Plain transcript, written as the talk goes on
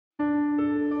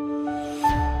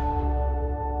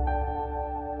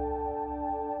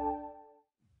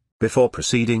Before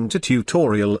proceeding to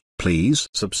tutorial, please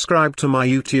subscribe to my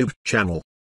YouTube channel.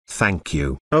 Thank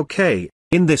you. Okay,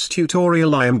 in this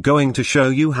tutorial I am going to show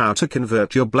you how to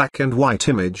convert your black and white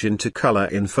image into color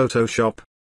in Photoshop.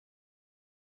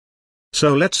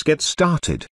 So let's get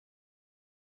started.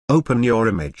 Open your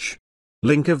image.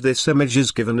 Link of this image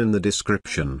is given in the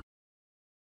description.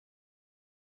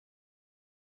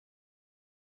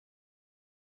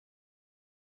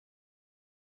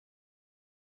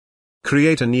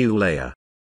 Create a new layer.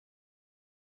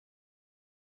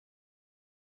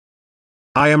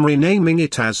 I am renaming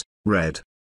it as red.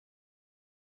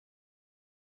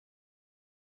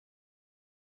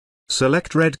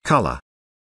 Select red color.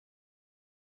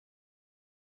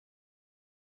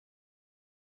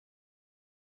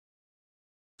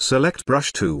 Select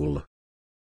brush tool.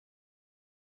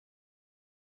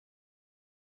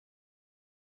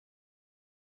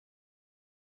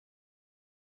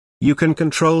 You can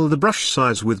control the brush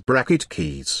size with bracket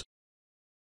keys.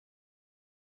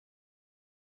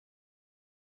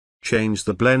 Change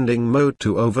the blending mode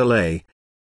to overlay.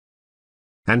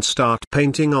 And start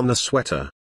painting on the sweater.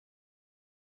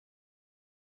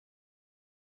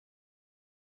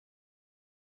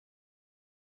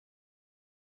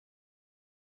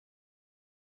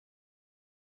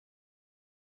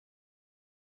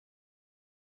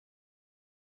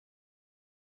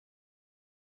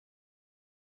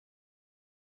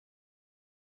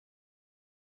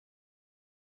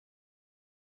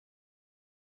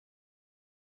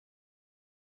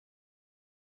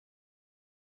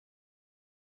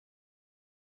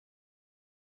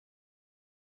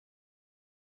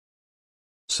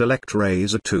 Select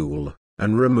Razor tool,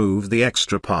 and remove the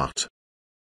extra part.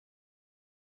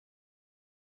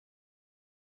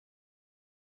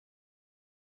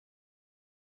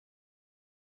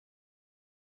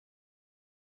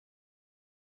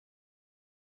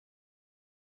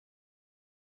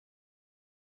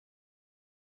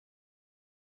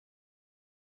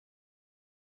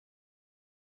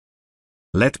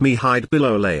 Let me hide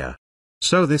below layer.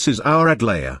 So this is our red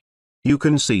layer. You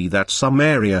can see that some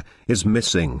area is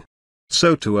missing.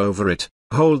 So to over it,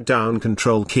 hold down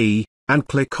Ctrl key, and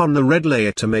click on the red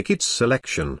layer to make its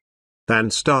selection. Then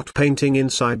start painting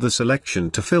inside the selection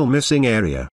to fill missing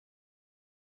area.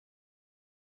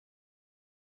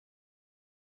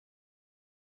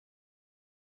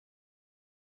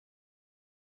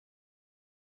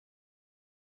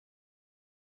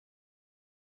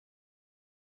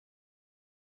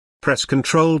 Press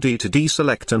Ctrl D to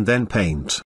deselect and then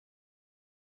paint.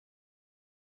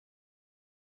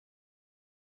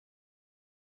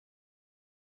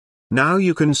 Now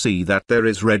you can see that there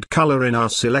is red color in our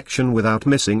selection without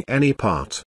missing any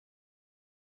part.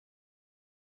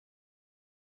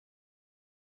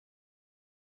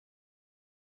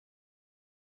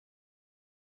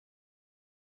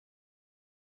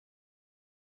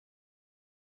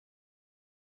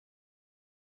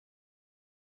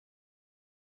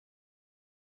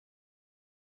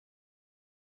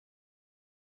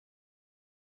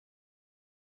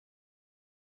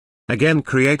 Again,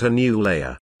 create a new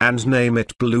layer, and name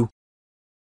it blue.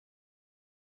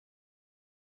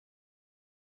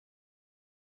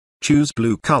 Choose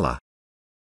blue color.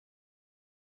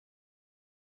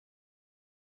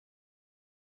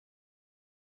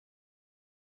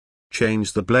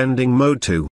 Change the blending mode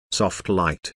to soft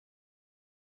light.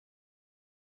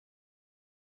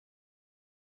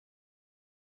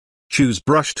 Choose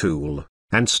brush tool,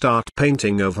 and start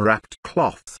painting over wrapped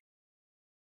cloth.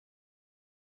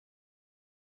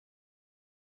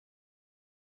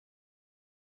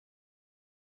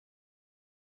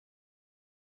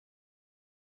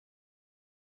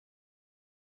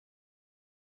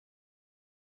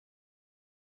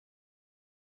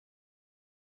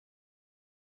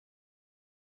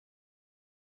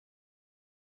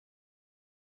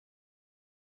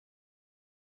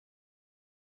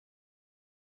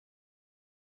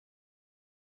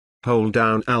 Hold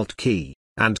down Alt key,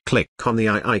 and click on the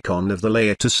eye icon of the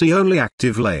layer to see only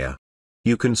active layer.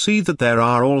 You can see that there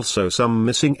are also some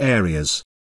missing areas.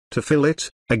 To fill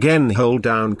it, again hold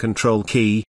down Ctrl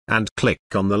key, and click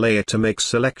on the layer to make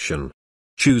selection.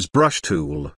 Choose brush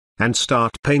tool, and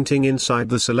start painting inside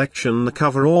the selection to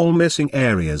cover all missing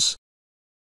areas.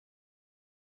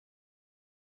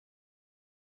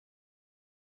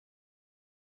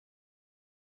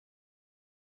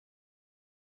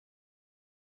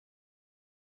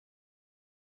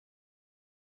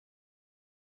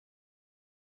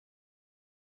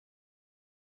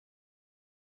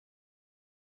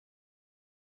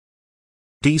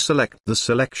 Deselect the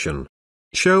selection.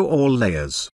 Show all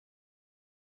layers.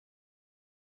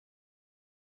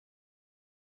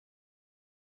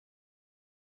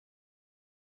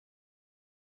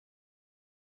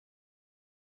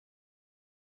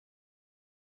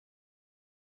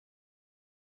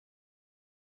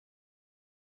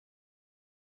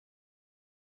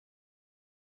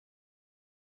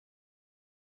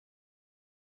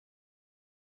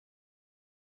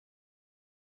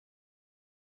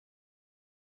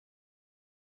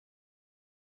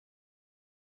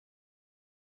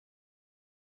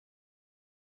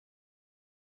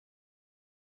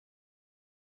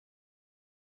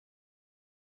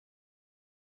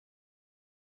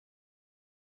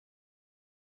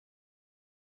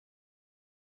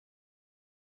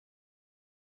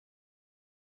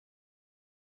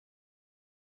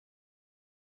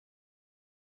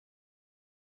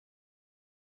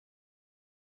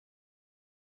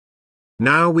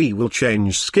 Now we will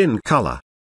change skin color.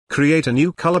 Create a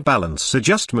new color balance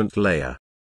adjustment layer.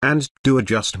 And do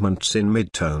adjustments in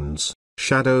midtones,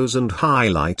 shadows and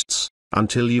highlights,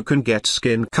 until you can get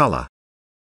skin color.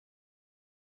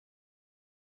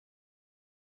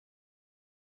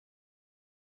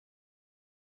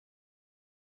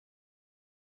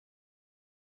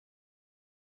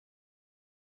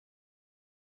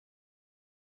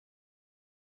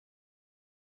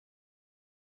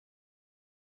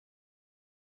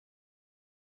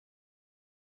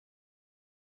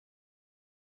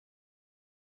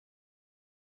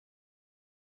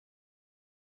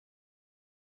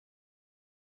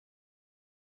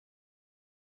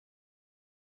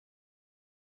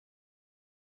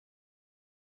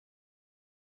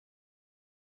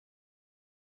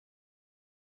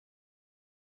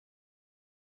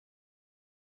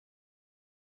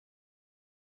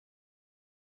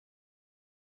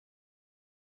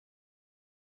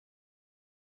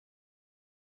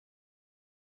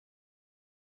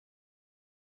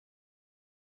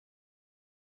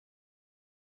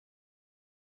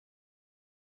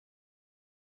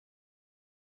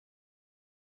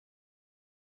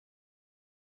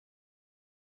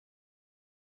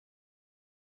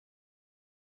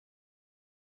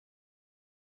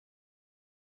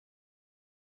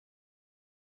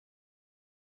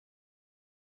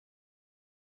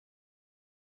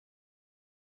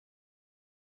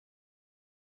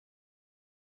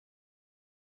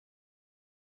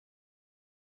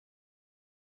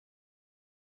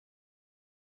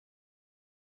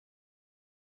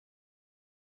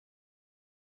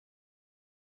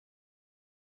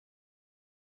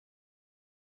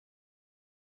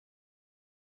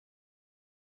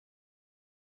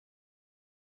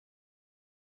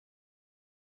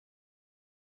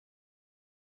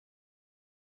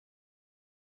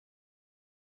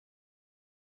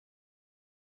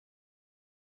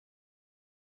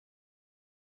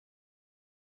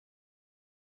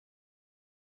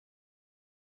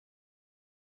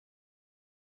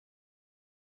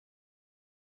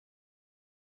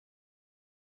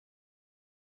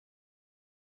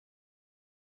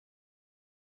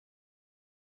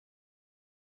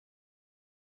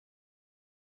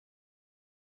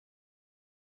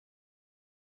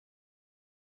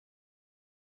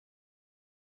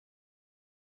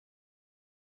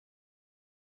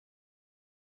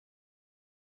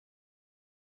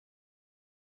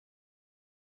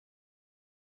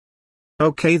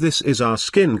 Okay, this is our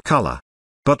skin color.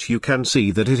 But you can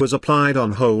see that it was applied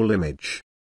on whole image.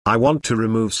 I want to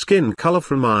remove skin color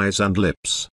from eyes and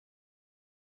lips.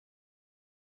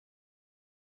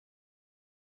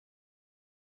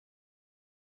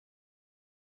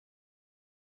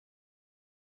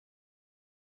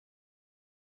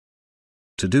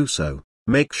 To do so,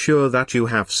 make sure that you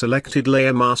have selected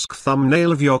Layer Mask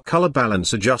Thumbnail of your color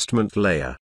balance adjustment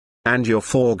layer. And your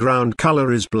foreground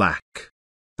color is black.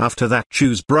 After that,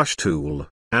 choose Brush tool,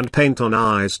 and paint on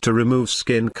eyes to remove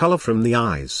skin color from the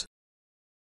eyes.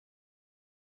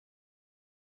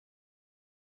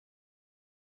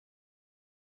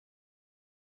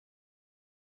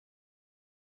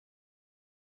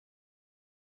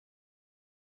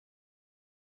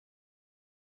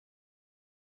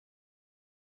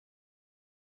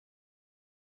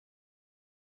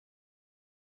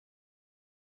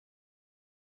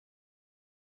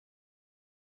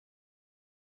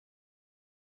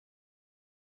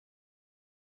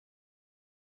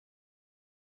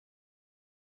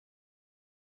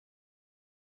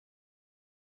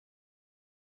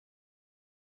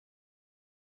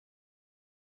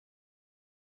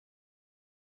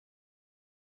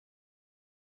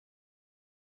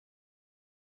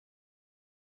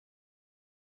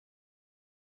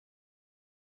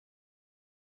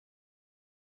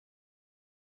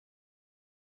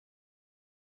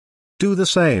 Do the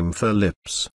same for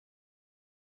lips.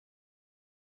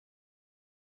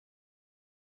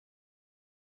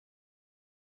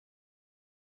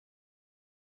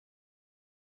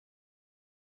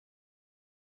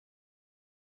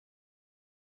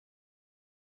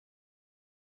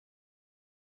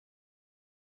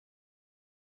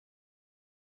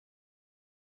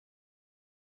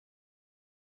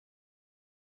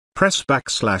 Press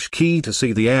 \key to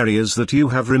see the areas that you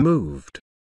have removed.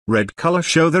 Red color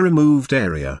show the removed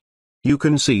area. You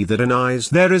can see that in eyes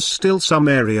there is still some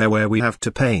area where we have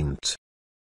to paint.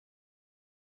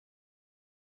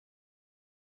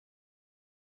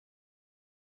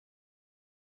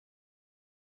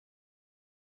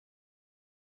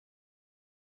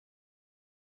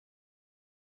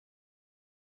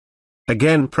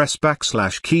 Again press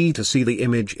 \key to see the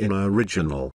image in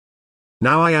original.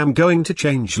 Now I am going to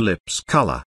change lips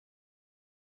color.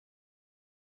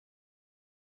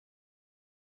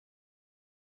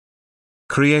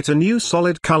 Create a new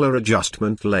solid color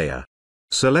adjustment layer.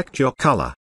 Select your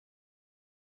color.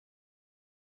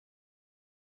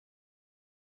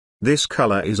 This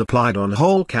color is applied on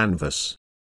whole canvas.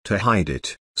 To hide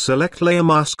it, select Layer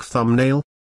Mask Thumbnail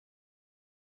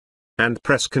and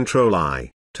press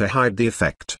Ctrl-I to hide the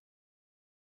effect.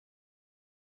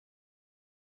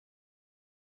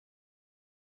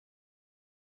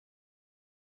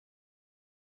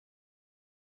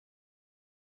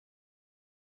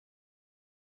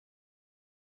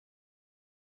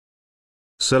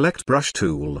 Select Brush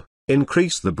Tool,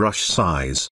 increase the brush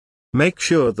size. Make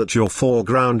sure that your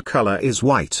foreground color is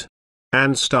white.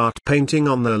 And start painting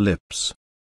on the lips.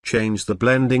 Change the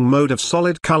blending mode of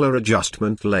solid color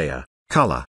adjustment layer,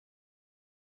 color.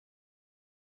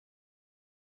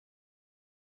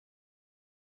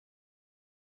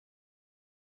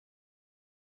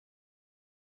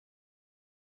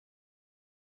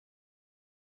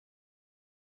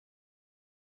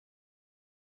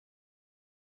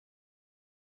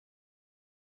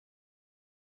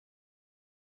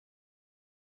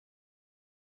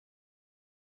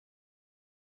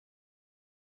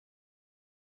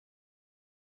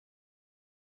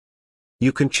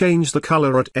 You can change the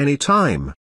color at any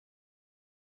time.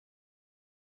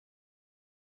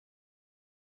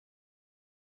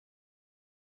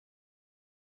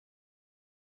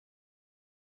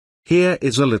 Here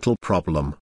is a little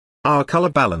problem. Our color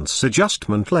balance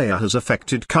adjustment layer has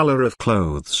affected color of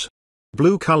clothes.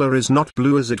 Blue color is not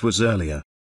blue as it was earlier.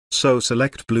 So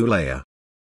select blue layer.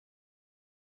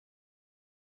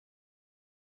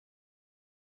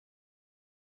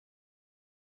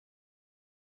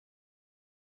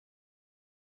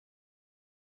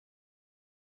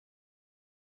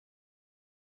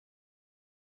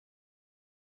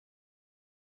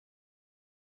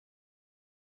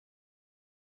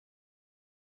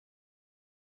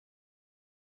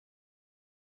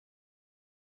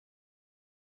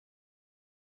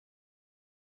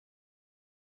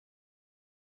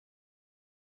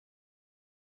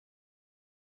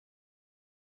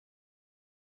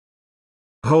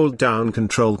 Hold down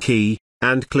Ctrl key,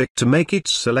 and click to make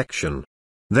its selection.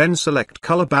 Then select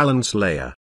Color Balance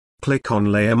Layer. Click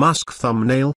on Layer Mask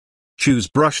Thumbnail. Choose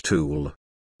Brush Tool.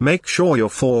 Make sure your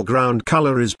foreground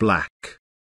color is black.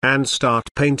 And start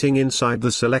painting inside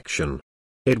the selection.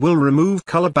 It will remove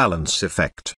color balance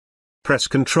effect. Press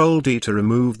Ctrl D to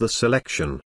remove the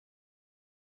selection.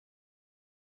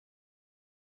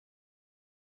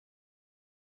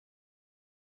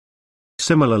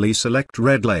 Similarly, select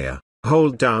Red Layer.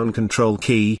 Hold down Ctrl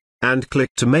key, and click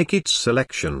to make its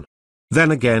selection.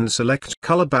 Then again select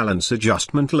Color Balance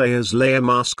Adjustment Layers Layer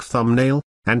Mask Thumbnail,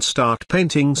 and start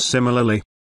painting similarly.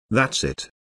 That's it.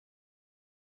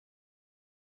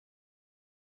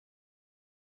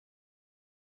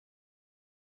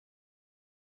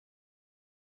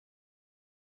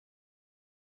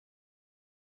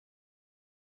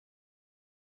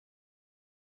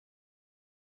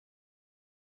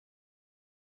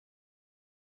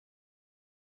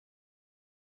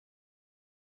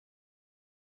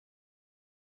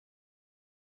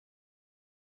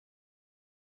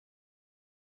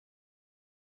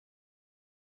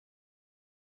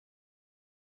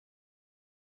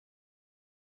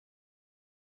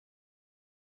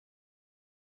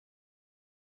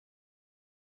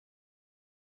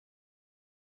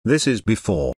 This is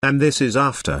before and this is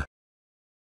after.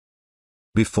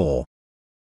 Before.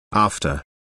 After.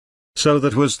 So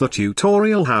that was the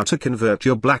tutorial how to convert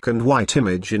your black and white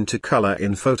image into color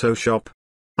in Photoshop.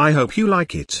 I hope you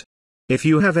like it. If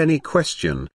you have any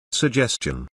question,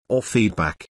 suggestion, or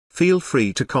feedback, feel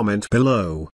free to comment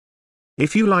below.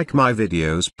 If you like my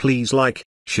videos, please like,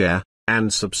 share,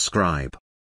 and subscribe.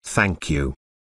 Thank you.